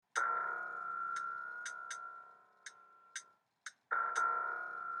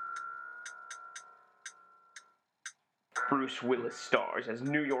Bruce Willis stars as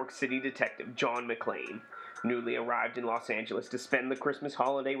New York City detective John McClane, newly arrived in Los Angeles to spend the Christmas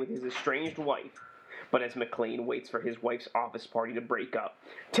holiday with his estranged wife. But as McClane waits for his wife's office party to break up,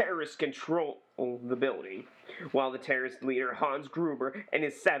 terrorists control the building. While the terrorist leader Hans Gruber and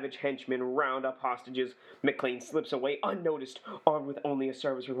his savage henchmen round up hostages, McClane slips away unnoticed, armed with only a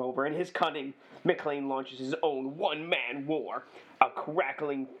service revolver and his cunning. McClane launches his own one-man war. A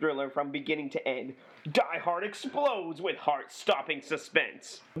crackling thriller from beginning to end. Die Hard explodes with heart-stopping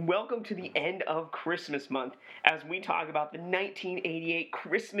suspense. Welcome to the end of Christmas month as we talk about the 1988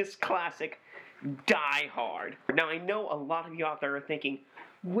 Christmas classic, Die Hard. Now, I know a lot of you out there are thinking,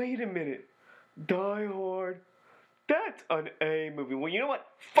 wait a minute, Die Hard? That's an A movie. Well, you know what?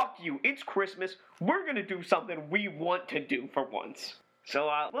 Fuck you. It's Christmas. We're going to do something we want to do for once.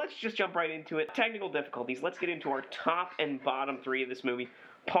 So let's just jump right into it. Technical difficulties. Let's get into our top and bottom three of this movie.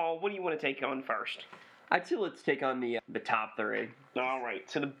 Paul, what do you want to take on first? I'd say let's take on the top three. All right,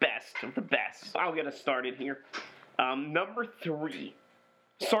 so the best of the best. I'll get us started here. Number 3,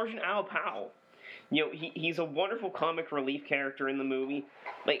 Sergeant Al Powell. You know, he's a wonderful comic relief character in the movie.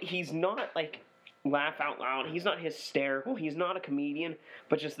 Like, he's not, like, laugh out loud. He's not hysterical. He's not a comedian.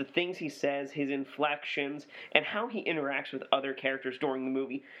 But just the things he says, his inflections, and how he interacts with other characters during the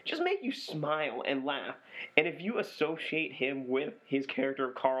movie just make you smile and laugh. And if you associate him with his character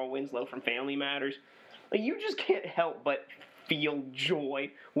Carl Winslow from Family Matters, like, you just can't help but feel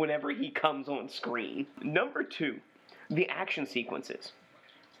joy whenever he comes on screen. Number 2, the action sequences.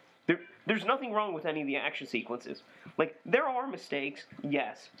 There's nothing wrong with any of the action sequences. Like, there are mistakes,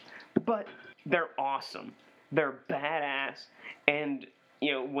 yes, but they're awesome. They're badass. And,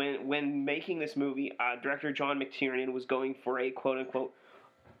 you know, when making this movie, director John McTiernan was going for a quote-unquote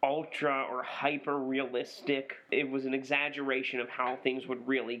ultra or hyper-realistic, it was an exaggeration of how things would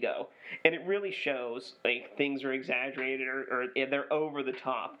really go. And it really shows, like, things are exaggerated or they're over the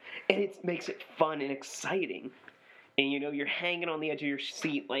top. And it makes it fun and exciting. And, you know, you're hanging on the edge of your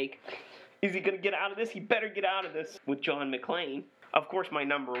seat, like, is he going to get out of this? He better get out of this with John McClane. Of course, my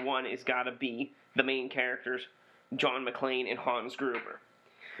number 1 is got to be the main characters, John McClane and Hans Gruber.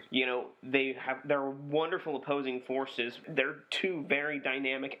 You know, they're wonderful opposing forces. They're two very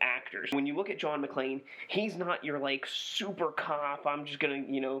dynamic actors. When you look at John McClane, he's not your, like, super cop, I'm just going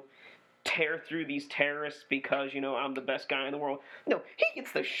to, you know, tear through these terrorists because, you know, I'm the best guy in the world. No, he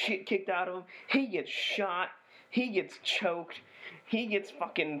gets the shit kicked out of him. He gets shot. He gets choked. He gets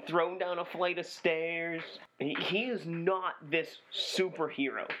fucking thrown down a flight of stairs. He is not this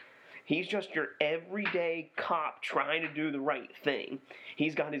superhero. He's just your everyday cop trying to do the right thing.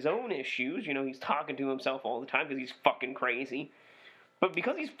 He's got his own issues. You know, he's talking to himself all the time because he's fucking crazy. But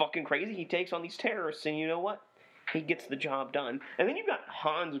because he's fucking crazy, he takes on these terrorists, and you know what? He gets the job done. And then you've got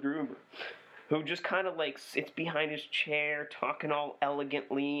Hans Gruber, who just kind of, like, sits behind his chair, talking all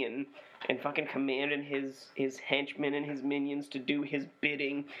elegantly and fucking commanding his henchmen and his minions to do his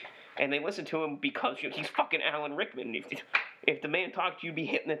bidding. And they listen to him because, you know, he's fucking Alan Rickman. If the man talked, you'd be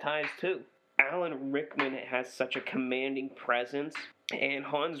hypnotized too. Alan Rickman has such a commanding presence, and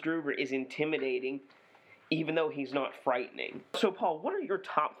Hans Gruber is intimidating, even though he's not frightening. So, Paul, what are your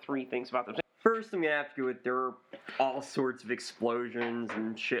top 3 things about them? First, I'm going to have to go with there are all sorts of explosions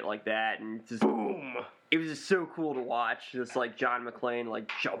and shit like that, and just boom! It was just so cool to watch, just, like, John McClane,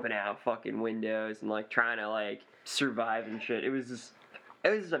 like, jumping out fucking windows and, like, trying to, like, survive and shit. It was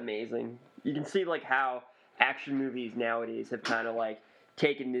amazing. You can see, like, how action movies nowadays have kind of, like,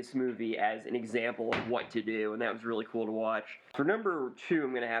 taken this movie as an example of what to do, and that was really cool to watch. For number 2, I'm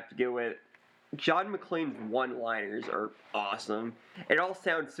going to have to go with John McClane's one-liners are awesome. It all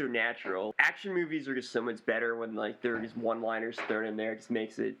sounds so natural. Action movies are just so much better when, like, there are just one-liners thrown in there. It just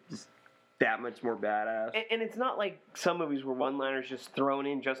makes it just that much more badass. And it's not like some movies where one-liners just thrown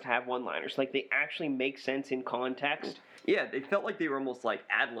in just to have one-liners. Like, they actually make sense in context. Yeah, they felt like they were almost like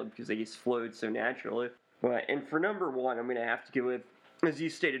ad-lib because they just flowed so naturally. But, and for number 1, I'm going to have to go with, as you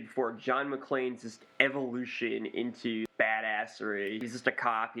stated before, John McClane's just evolution into badassery. He's just a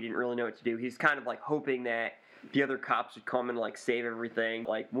cop. He didn't really know what to do. He's kind of like hoping that the other cops would come and like save everything.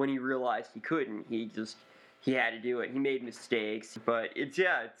 Like when he realized he couldn't, he had to do it. He made mistakes, but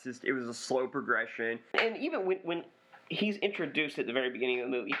it was a slow progression. And even when he's introduced at the very beginning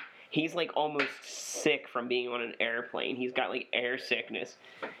of the movie, he's like almost sick from being on an airplane. He's got like air sickness.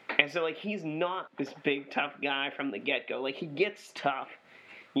 And so like he's not this big tough guy from the get-go. Like he gets tough,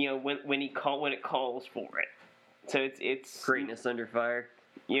 you know, when it calls for it. So it's greatness under fire.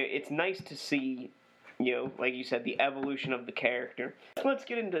 You know, it's nice to see, you know, like you said, the evolution of the character. So let's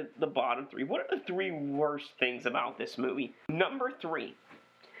get into the bottom 3. What are the 3 worst things about this movie? Number 3,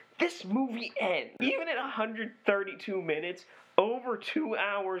 this movie ends. Even at 132 minutes, over 2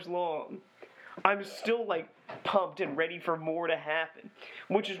 hours long, I'm still, like, pumped and ready for more to happen.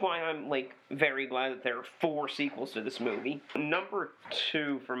 Which is why I'm, like, very glad that there are 4 sequels to this movie. Number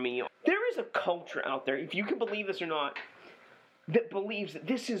 2 for me, there is a culture out there, if you can believe this or not, that believes that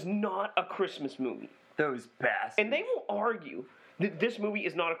this is not a Christmas movie. Those bastards. And they will argue that this movie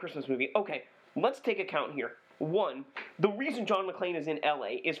is not a Christmas movie. Okay, let's take account here. 1, the reason John McClane is in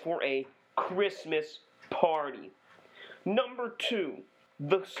LA is for a Christmas party. Number 2,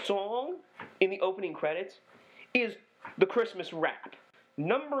 the song in the opening credits is the Christmas rap.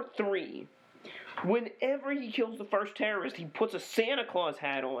 Number 3, whenever he kills the first terrorist, he puts a Santa Claus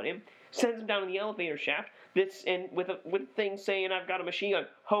hat on him, sends him down in the elevator shaft, with things saying, "I've got a machine gun,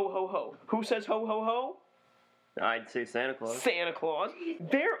 ho ho ho." Who says ho ho ho? I'd say Santa Claus. Santa Claus.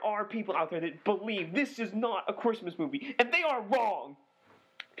 There are people out there that believe this is not a Christmas movie, and they are wrong.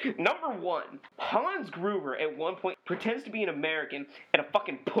 Number 1, Hans Gruber at one point pretends to be an American and a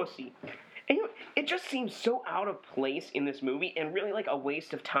fucking pussy. And it just seems so out of place in this movie and really like a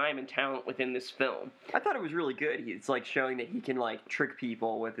waste of time and talent within this film. I thought it was really good. It's like showing that he can like trick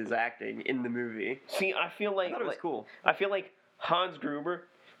people with his acting in the movie. See, I feel like... I thought it was cool. I feel like Hans Gruber,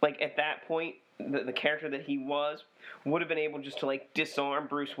 like at that point, the character that he was, would have been able just to like disarm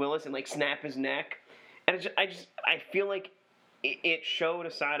Bruce Willis and like snap his neck. And I feel like it showed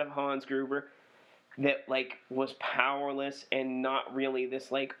a side of Hans Gruber that like was powerless and not really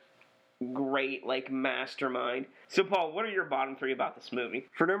this like great like mastermind. So Paul, what are your bottom 3 about this movie?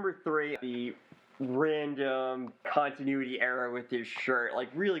 For number 3, the random continuity error with his shirt. Like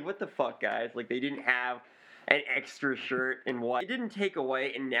really, what the fuck, guys? Like they didn't have an extra shirt and what? It didn't take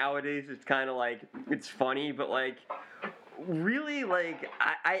away, and nowadays it's kind of like it's funny, but like really, like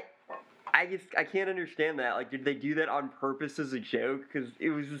I can't understand that. Like, did they do that on purpose as a joke? Because it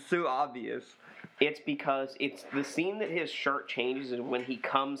was just so obvious. It's because it's the scene that his shirt changes is when he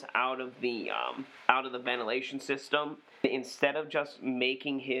comes out of the ventilation system. Instead of just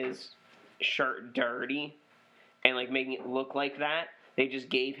making his shirt dirty and like making it look like that, they just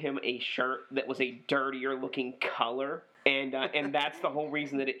gave him a shirt that was a dirtier looking color. And that's the whole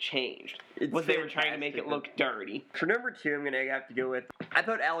reason that it changed. Was they were trying to make it look dirty. For number 2, I'm going to have to go with... I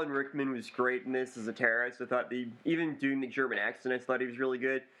thought Alan Rickman was great in this as a terrorist. I thought even doing the German accent, I thought he was really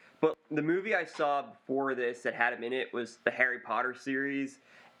good. But the movie I saw before this that had him in it was the Harry Potter series.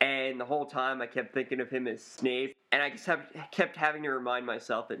 And the whole time I kept thinking of him as Snape. And I just kept having to remind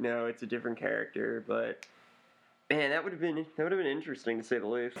myself that no, it's a different character. But man, that would have been interesting to say the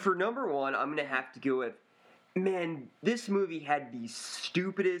least. For number 1, I'm going to have to go with... Man, this movie had the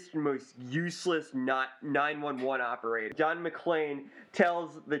stupidest and most useless 911 operator. John McClane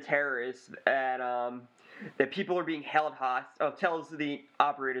tells the terrorists that people are being held hostage. Tells the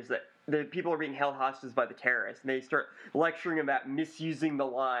operators that the people are being held hostage by the terrorists, and they start lecturing about misusing the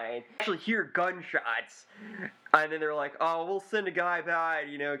line. Actually, hear gunshots, and then they're like, "Oh, we'll send a guy by,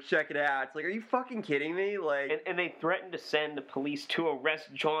 check it out." It's like, are you fucking kidding me? Like, and they threatened to send the police to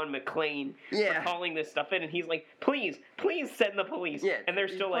arrest John McClane for calling this stuff in, and he's like, "Please send the police." Yeah, and they're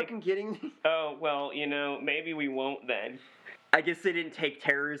still like, "Fucking kidding me?" Oh well, maybe we won't then. I guess they didn't take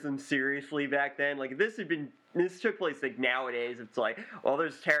terrorism seriously back then. Like, this took place, like, nowadays. It's like, well,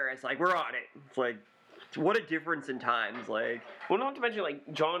 there's terrorists, like, we're on it. It's like, what a difference in times, like. Well, not to mention,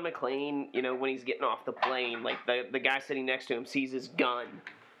 like, John McClane, when he's getting off the plane, like, the guy sitting next to him sees his gun.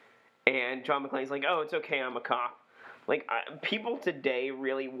 And John McClane's like, "Oh, it's okay, I'm a cop." Like, people today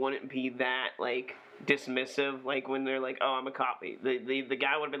really wouldn't be that, like, dismissive, like, when they're like, "Oh, I'm a cop." The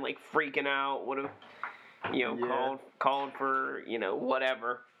guy would have been, like, freaking out, would have... called for,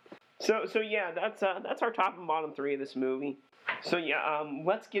 whatever. So yeah, that's our top and bottom 3 of this movie. So yeah,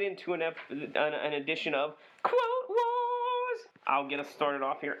 let's get into an edition of Quote Wars. I'll get us started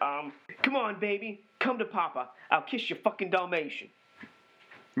off here. Come on, baby, come to Papa. I'll kiss your fucking Dalmatian.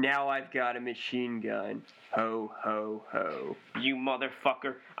 Now I've got a machine gun. Ho, ho, ho. You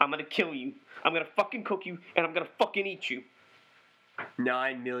motherfucker, I'm gonna kill you. I'm gonna fucking cook you, and I'm gonna fucking eat you.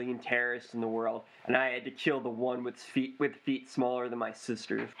 9 million terrorists in the world, and I had to kill the one with feet smaller than my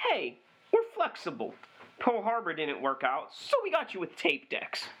sister's. Hey, we're flexible. Pearl Harbor didn't work out, so we got you with tape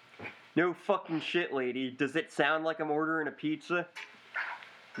decks. No fucking shit, lady. Does it sound like I'm ordering a pizza?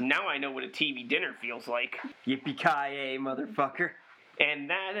 Now I know what a TV dinner feels like. Yippee-ki-yay, motherfucker. And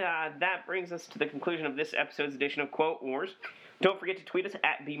that brings us to the conclusion of this episode's edition of Quote Wars. Don't forget to tweet us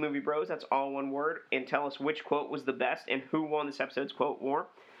at BMovieBros, that's all one word, and tell us which quote was the best and who won this episode's Quote War.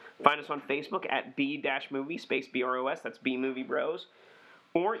 Find us on Facebook at B-movie, space B-R-O-S, that's BMovieBros.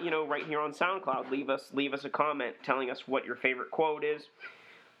 Or, right here on SoundCloud, leave us a comment telling us what your favorite quote is.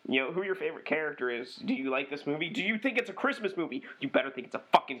 Who your favorite character is. Do you like this movie? Do you think it's a Christmas movie? You better think it's a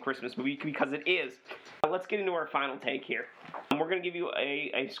fucking Christmas movie, because it is. Let's get into our final take here. We're going to give you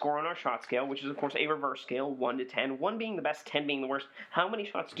a score on our shot scale, which is, of course, a reverse scale, 1 to 10. 1 being the best, 10 being the worst. How many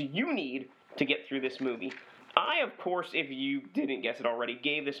shots do you need to get through this movie? I, of course, if you didn't guess it already,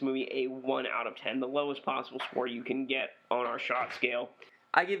 gave this movie a 1 out of 10, the lowest possible score you can get on our shot scale.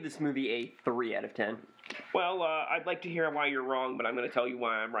 I give this movie a 3 out of 10. Well, I'd like to hear why you're wrong, but I'm going to tell you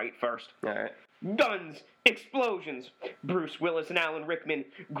why I'm right first. All right. Guns, explosions, Bruce Willis and Alan Rickman,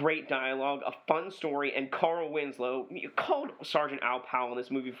 great dialogue, a fun story, and Carl Winslow, called Sergeant Al Powell in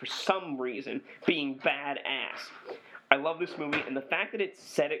this movie for some reason, being badass. I love this movie, and the fact that it's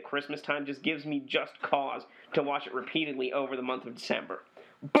set at Christmas time just gives me just cause to watch it repeatedly over the month of December.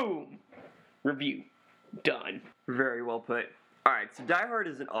 Boom! Review. Done. Very well put. Alright, so Die Hard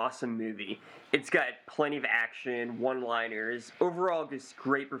is an awesome movie. It's got plenty of action, one-liners, overall just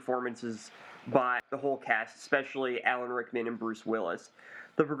great performances by the whole cast, especially Alan Rickman and Bruce Willis.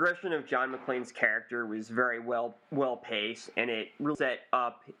 The progression of John McClane's character was very well paced, and it really set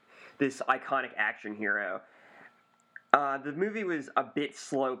up this iconic action hero. The movie was a bit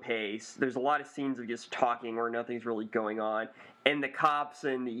slow-paced. There's a lot of scenes of just talking where nothing's really going on, and the cops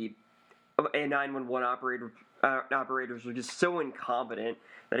and the 911 operators were just so incompetent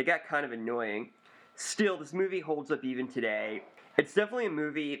that it got kind of annoying. Still, this movie holds up even today. It's definitely a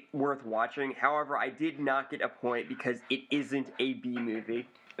movie worth watching. However, I did not get a point because it isn't a B movie.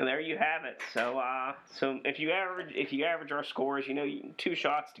 And there you have it. So if you average our scores, 2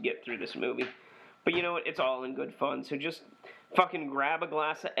 shots to get through this movie. But you know what? It's all in good fun. So just fucking grab a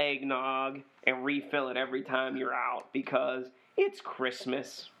glass of eggnog and refill it every time you're out, because it's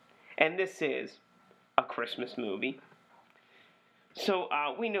Christmas. And this is a Christmas movie. So,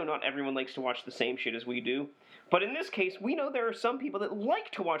 we know not everyone likes to watch the same shit as we do. But in this case, we know there are some people that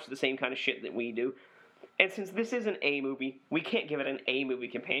like to watch the same kind of shit that we do. And since this is an A movie, we can't give it an A movie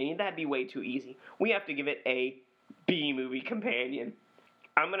companion. That'd be way too easy. We have to give it a B movie companion.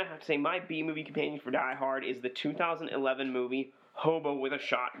 I'm going to have to say my B movie companion for Die Hard is the 2011 movie Hobo with a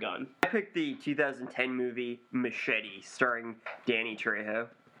Shotgun. I picked the 2010 movie Machete, starring Danny Trejo.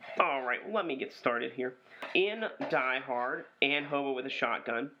 Alright, let me get started here. In Die Hard and Hobo with a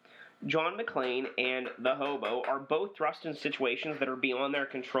Shotgun, John McClane and the Hobo are both thrust in situations that are beyond their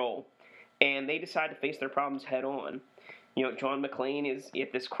control, and they decide to face their problems head on. John McClane is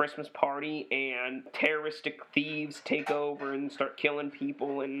at this Christmas party, and terroristic thieves take over and start killing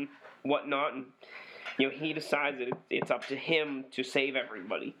people and whatnot, and he decides that it's up to him to save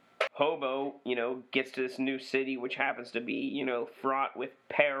everybody. Hobo, gets to this new city, which happens to be, fraught with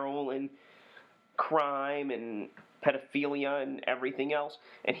peril and crime and pedophilia and everything else,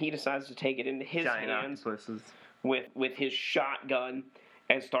 and he decides to take it into his hands with his shotgun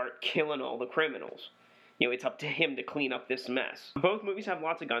and start killing all the criminals. It's up to him to clean up this mess. Both movies have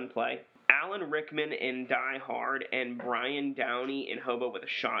lots of gunplay. Alan Rickman in Die Hard and Brian Downey in Hobo with a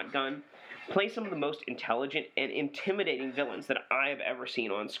Shotgun play some of the most intelligent and intimidating villains that I have ever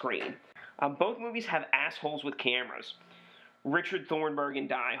seen on screen. Both movies have assholes with cameras. Richard Thornburg in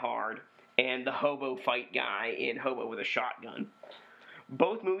Die Hard and the hobo fight guy in Hobo with a Shotgun.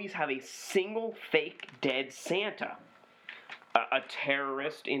 Both movies have a single fake dead Santa. A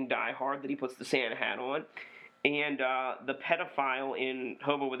terrorist in Die Hard that he puts the Santa hat on, and the pedophile in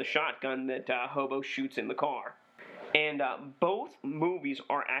Hobo with a Shotgun that Hobo shoots in the car. And both movies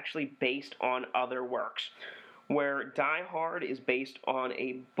are actually based on other works, where Die Hard is based on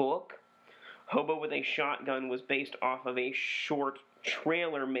a book. Hobo with a Shotgun was based off of a short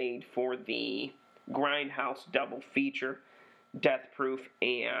trailer made for the Grindhouse double feature, Death Proof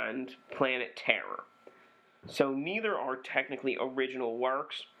and Planet Terror. So neither are technically original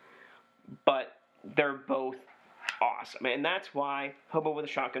works, but they're both awesome. And that's why Hobo with a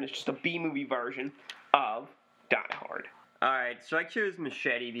Shotgun is just a B-movie version of Die Hard. Alright, so I chose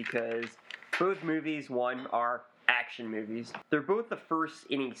Machete because both movies, one, are action movies. They're both the first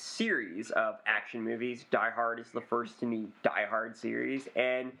in a series of action movies. Die Hard is the first in the Die Hard series,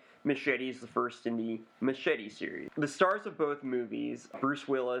 and Machete is the first in the Machete series. The stars of both movies, Bruce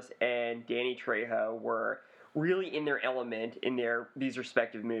Willis and Danny Trejo, were really in their element in these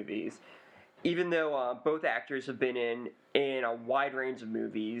respective movies. Even though both actors have been in a wide range of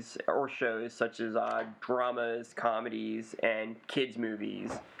movies or shows such as dramas, comedies, and kids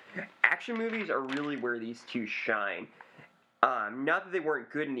movies, action movies are really where these two shine. Not that they weren't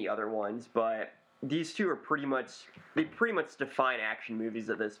good in the other ones, but these two are pretty much define action movies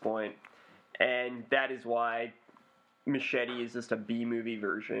at this point, and that is why Machete is just a B-movie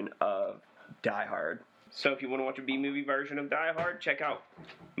version of Die Hard. So if you want to watch a B-movie version of Die Hard, check out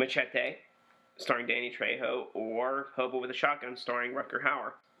Machete, starring Danny Trejo, or Hobo with a Shotgun, starring Rutger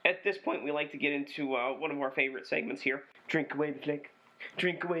Hauer. At this point, we like to get into one of our favorite segments here. Drink away the flick.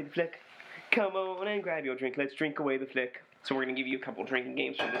 Drink away the flick. Come on and grab your drink. Let's drink away the flick. So we're going to give you a couple drinking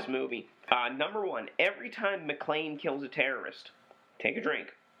games from this movie. Number 1, every time McClane kills a terrorist, take a drink.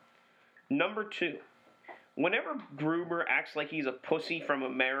 Number 2, whenever Gruber acts like he's a pussy from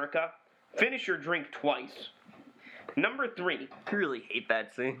America, finish your drink twice. Number 3, I really hate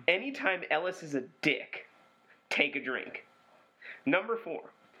that scene. anytime Ellis is a dick, take a drink. Number 4,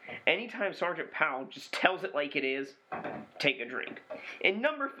 anytime Sergeant Powell just tells it like it is, take a drink. And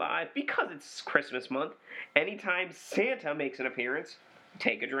number 5, because it's Christmas month, anytime Santa makes an appearance,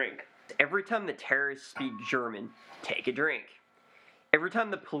 take a drink. Every time the terrorists speak German, take a drink. Every time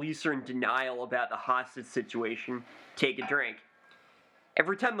the police are in denial about the hostage situation, take a drink.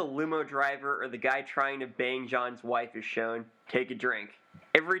 Every time the limo driver or the guy trying to bang John's wife is shown, take a drink.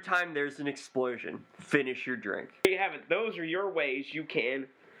 Every time there's an explosion, finish your drink. There you have it. Those are your ways you can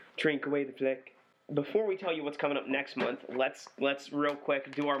drink away the flick. Before we tell you what's coming up next month, let's real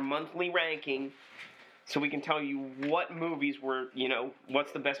quick do our monthly ranking so we can tell you what movies were,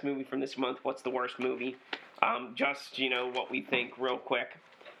 what's the best movie from this month, what's the worst movie. Just, what we think real quick.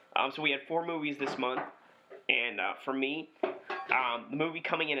 So we had 4 movies this month, and for me, the movie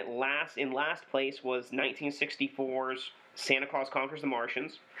coming in last place was 1964's Santa Claus Conquers the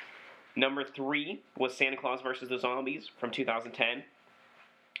Martians. Number 3 was Santa Claus vs. the Zombies from 2010.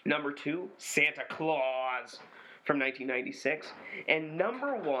 Number 2, Santa Claus from 1996. And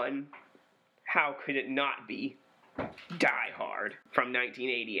number 1, how could it not be, Die Hard from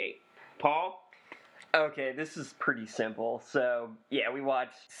 1988. Paul? Okay, this is pretty simple. So, yeah, we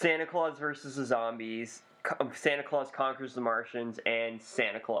watched Santa Claus vs. the Zombies, Santa Claus Conquers the Martians, and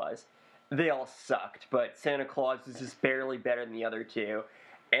Santa Claus. They all sucked, but Santa Claus is just barely better than the other two.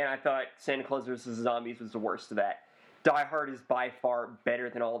 And I thought Santa Claus vs. the Zombies was the worst of that. Die Hard is by far better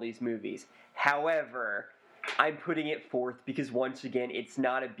than all these movies. However, I'm putting it fourth because, once again, it's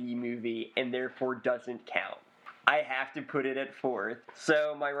not a B movie and therefore doesn't count. I have to put it at fourth.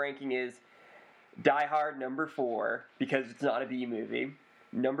 So my ranking is Die Hard number 4 because it's not a B movie.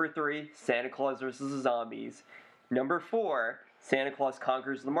 Number 3, Santa Claus vs. the Zombies. Number 4, Santa Claus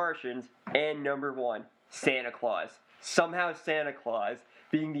Conquers the Martians. And number 1, Santa Claus. Somehow Santa Claus,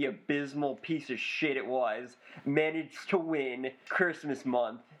 being the abysmal piece of shit it was, managed to win Christmas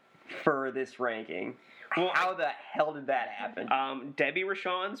month for this ranking. Well, how the hell did that happen? Debbie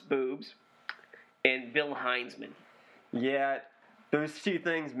Rochon's boobs and Bill Heinzman. Yeah, those two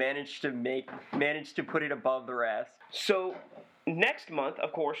things managed to put it above the rest. So next month,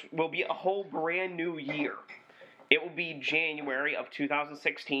 of course, will be a whole brand new year. It will be January of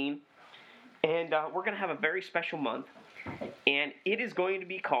 2016, and we're going to have a very special month, and it is going to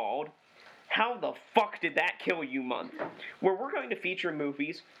be called How the Fuck Did That Kill You Month, where we're going to feature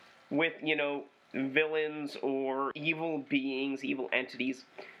movies with, villains or evil beings, evil entities,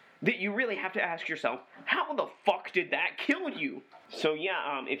 that you really have to ask yourself, how the fuck did that kill you? So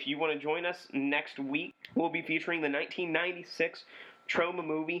yeah, if you want to join us next week, we'll be featuring the 1996 Troma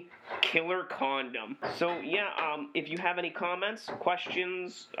movie, Killer Condom. So yeah, if you have any comments,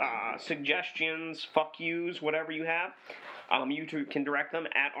 questions, suggestions, fuck yous, whatever you have, you can direct them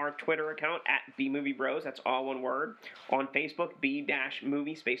at our Twitter account, at BMovieBros, that's all one word. On Facebook,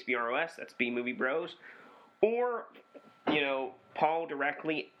 B-movie, space B-R-O-S, that's BMovieBros. Or, Paul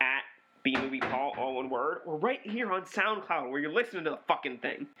directly at BMoviePaul, all one word. Or right here on SoundCloud, where you're listening to the fucking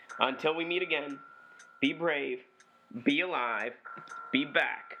thing. Until we meet again, be brave, be alive, be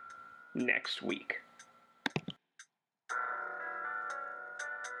back next week.